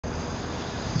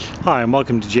Hi and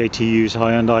welcome to JTU's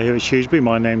Hyundai here at Shrewsbury.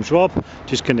 My name's Rob.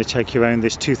 Just going to take you around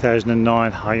this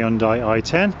 2009 Hyundai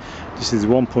i10. This is the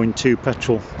 1.2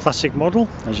 petrol classic model,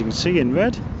 as you can see in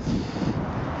red.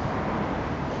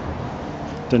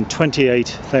 Done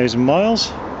 28,000 miles,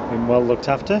 been well looked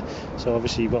after. So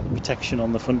obviously you've got the protection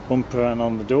on the front bumper and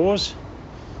on the doors,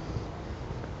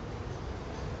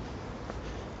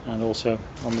 and also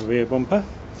on the rear bumper.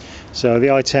 So the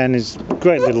i10 is a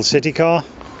great little city car.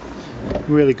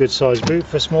 Really good size boot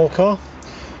for a small car.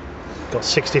 Got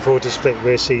 60/40 split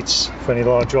rear seats for any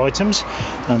larger items,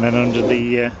 and then under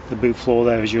the boot floor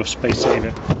there is your space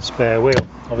saver spare wheel.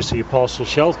 Obviously your parcel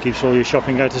shelf keeps all your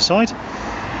shopping out of sight.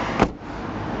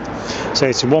 So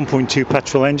it's a 1.2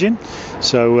 petrol engine,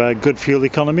 so good fuel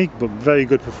economy but very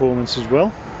good performance as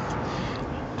well.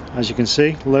 As you can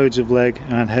see, loads of leg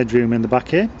and headroom in the back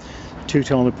here.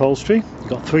 Two-tone upholstery. You've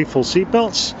got 3 full seat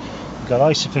belts. Got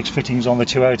Isofix fittings on the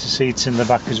 2 outer seats in the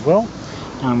back as well,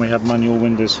 and we have manual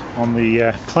windows on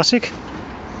the Classic.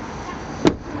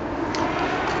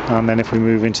 And then if we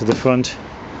move into the front,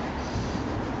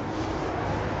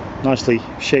 nicely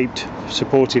shaped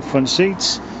supportive front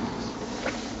seats,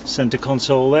 centre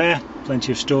console there,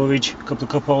 plenty of storage, a couple of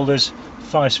cup holders,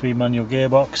 5-speed manual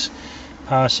gearbox,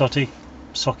 power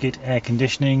socket, air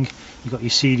conditioning. You've got your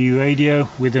CD radio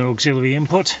with an auxiliary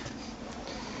input.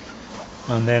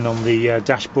 And then on the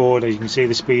dashboard, as you can see,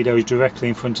 the speedo is directly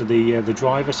in front of the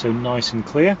driver, so nice and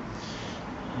clear.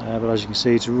 But as you can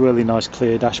see, it's a really nice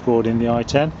clear dashboard in the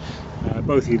i10.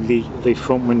 Both the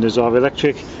front windows are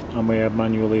electric, and we have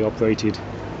manually operated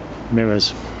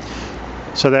mirrors.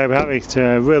 So there we have it,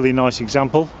 a really nice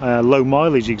example, low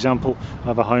mileage example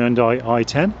of a Hyundai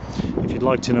i10. If you'd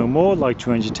like to know more, like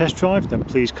to arrange a test drive, then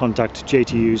please contact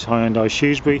JTU's Hyundai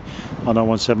Shrewsbury on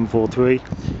 01743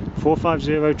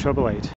 450 888.